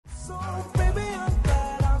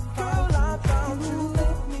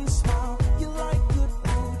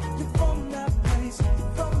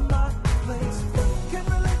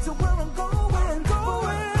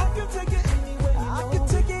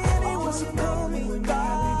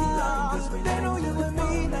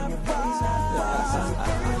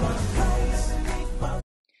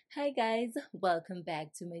Hi guys, welcome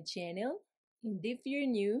back to my channel. And if you're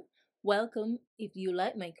new, welcome. If you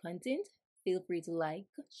like my content, feel free to like,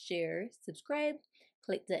 share, subscribe,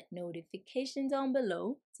 click that notification down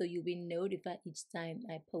below so you'll be notified each time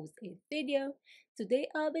I post a video. Today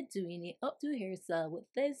I'll be doing an updo hairstyle with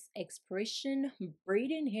this Xpression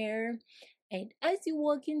braiding hair, and as you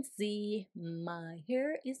all can see, my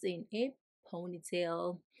hair is in a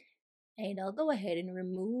ponytail, and I'll go ahead and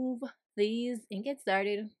remove these and get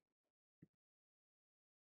started.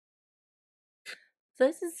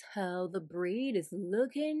 This is how the braid is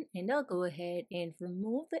looking, and I'll go ahead and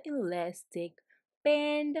remove the elastic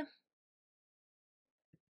band.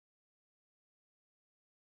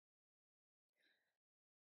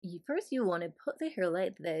 First, you want to put the hair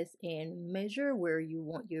like this and measure where you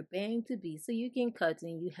want your bang to be so you can cut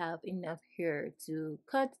and you have enough hair to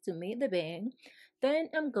cut to make the bang. Then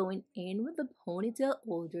I'm going in with the ponytail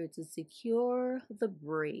holder to secure the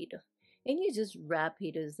braid. And you just wrap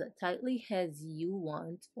it as tightly as you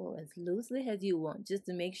want or as loosely as you want, just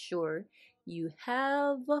to make sure you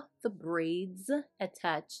have the braids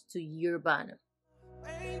attached to your bun.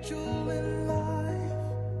 Angel in life,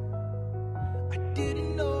 I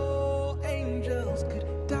didn't know angels could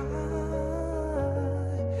die.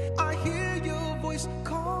 I hear your voice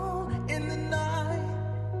call in the night.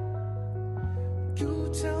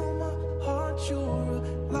 You tell my heart you're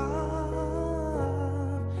alive.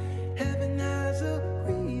 Heaven has a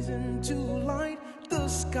reason to light the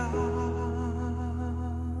sky.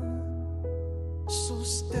 So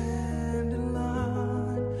stand in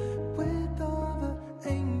line with other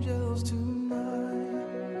angels tonight.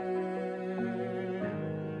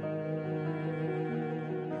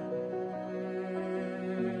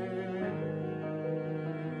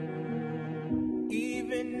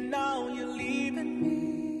 Even now you're leaving me.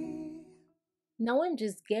 Now I'm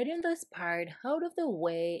just getting this part out of the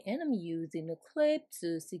way, and I'm using a clip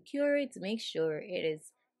to secure it to make sure it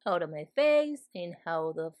is out of my face and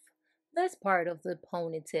out of this part of the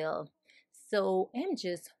ponytail. So I'm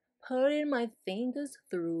just putting my fingers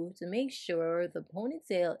through to make sure the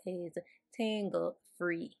ponytail is tangle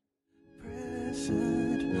free.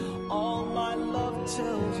 Present, all my love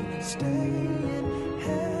tells you to stay in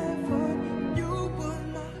heaven. You were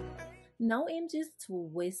my... Now I'm just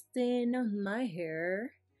twisting my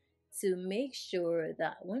hair to make sure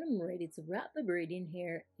that when I'm ready to wrap the braid in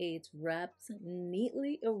here, it wraps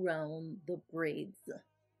neatly around the braids.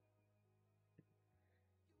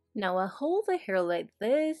 Now I hold the hair like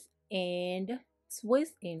this and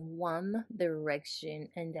twist in one direction,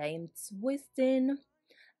 and I am twisting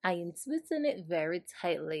it very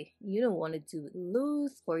tightly. You don't want to do it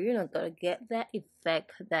loose or you're not going to get that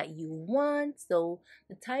effect that you want. So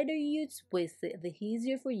the tighter you twist it, the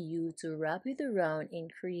easier for you to wrap it around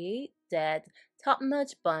and create that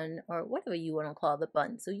top-notch bun, or whatever you want to call the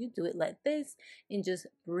bun. So you do it like this and just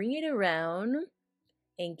bring it around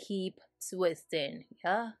and keep twisting.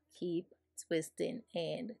 Yeah, keep twisting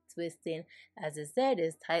and twisting, as I said,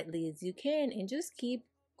 as tightly as you can, and just keep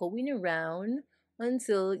going around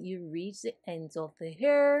until you reach the ends of the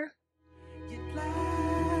hair. You're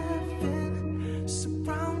laughing,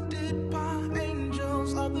 surrounded by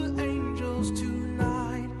angels, other angels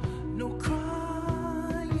tonight. No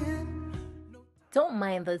crying, no... Don't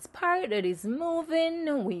mind this part that is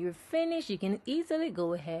moving. When you're finished, you can easily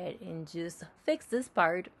go ahead and just fix this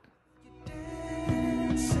part.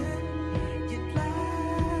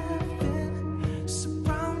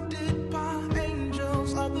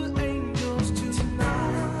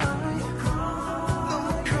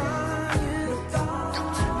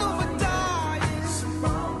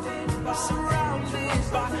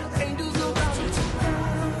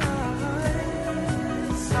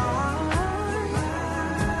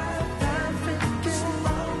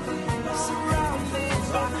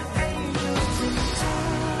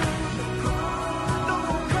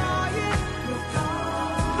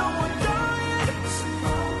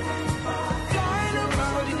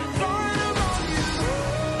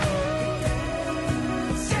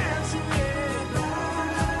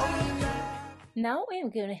 Now I'm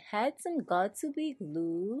going to add some got-to-be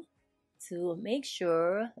glue to make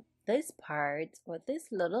sure this part, or this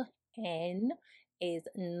little end, is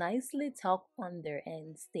nicely tucked under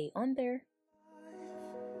and stay on there.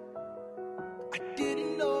 I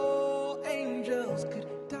didn't know angels could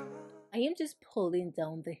die. am just pulling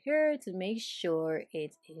down the hair to make sure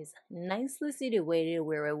it is nicely situated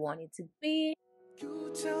where I want it to be.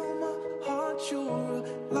 You tell my heart you're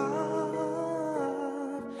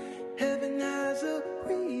alive. Heaven has a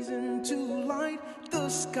reason to light the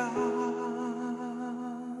sky.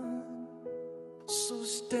 So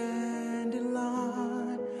stand in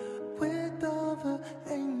line with other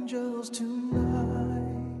angels tonight.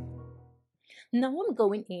 Now I'm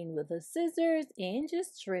going in with the scissors and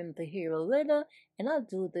just trim the hair a little, and I'll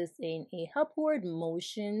do this in a upward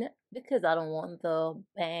motion because I don't want the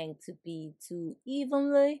bang to be too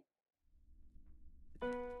evenly.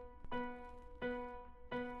 I'm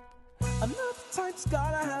not the type's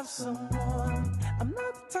gotta have someone. I'm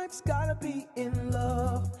not the type's gotta be in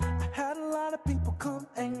love. I had a lot of people come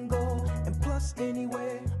and go, and plus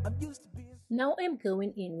anyway, I'm used to being. Now I'm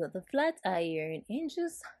going in with a flat iron and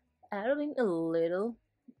just adding a little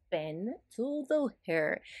bend to the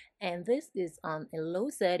hair, and this is on a low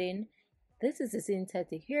setting. This is a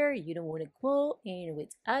synthetic hair. You don't want to go in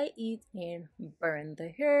with it and burn the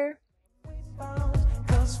hair.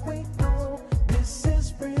 Cause wait, no, this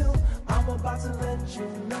is real. I'm about to let you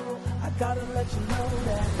know. I gotta let you know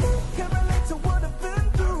that you can relate to what I've been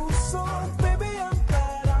through. So baby, I'm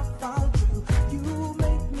glad I found you. You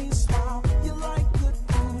make me smile. You like good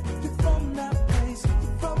food. You're from that place.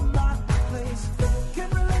 You're from my place.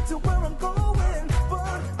 Can't relate to where I'm going,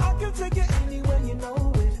 but I can take you anywhere, you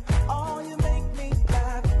know it. Oh, you make me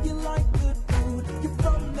laugh. You like good food. You're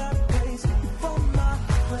from that place. You're from my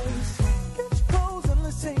place. Get your clothes and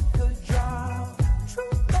let's take a drive. True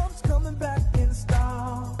love's coming back in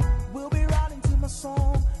style. We'll be riding to my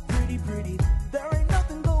song. Pretty, pretty. There ain't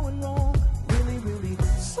nothing going wrong. Really, really.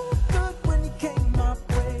 So good when you came my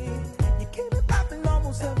way. You keep it laughing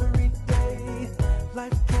almost every day.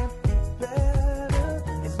 Life can't be better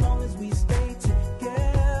as long as we stay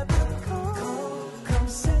together. Come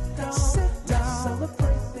sit down. Sit down.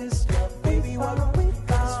 Celebrate this love, baby. Why don't we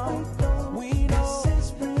go? We know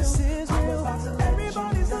this is real.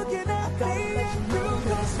 Everybody's looking at me.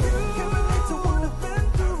 Cause you can relate to what I've been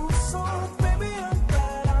through. So baby, I'm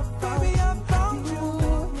glad I found you. You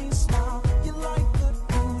make me smile. You like good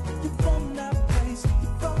food. You're from that place.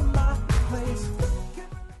 You're from my place.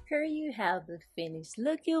 Here you have the finished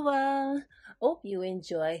look, you all. Hope you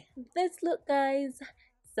enjoy this look, guys.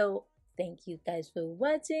 So thank you guys for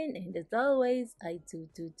watching, and as always, I do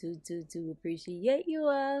appreciate you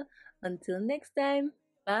all. Until next time,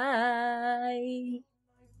 bye.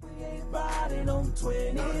 We ain't riding on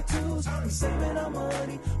 22s. We saving our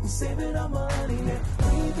money. We saving our money. And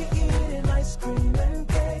we be eating ice cream and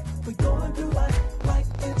cake. We going through life like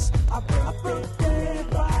it's our birthday.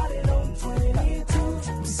 Riding on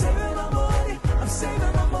 22s. We saving our money. I'm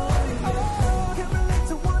saving my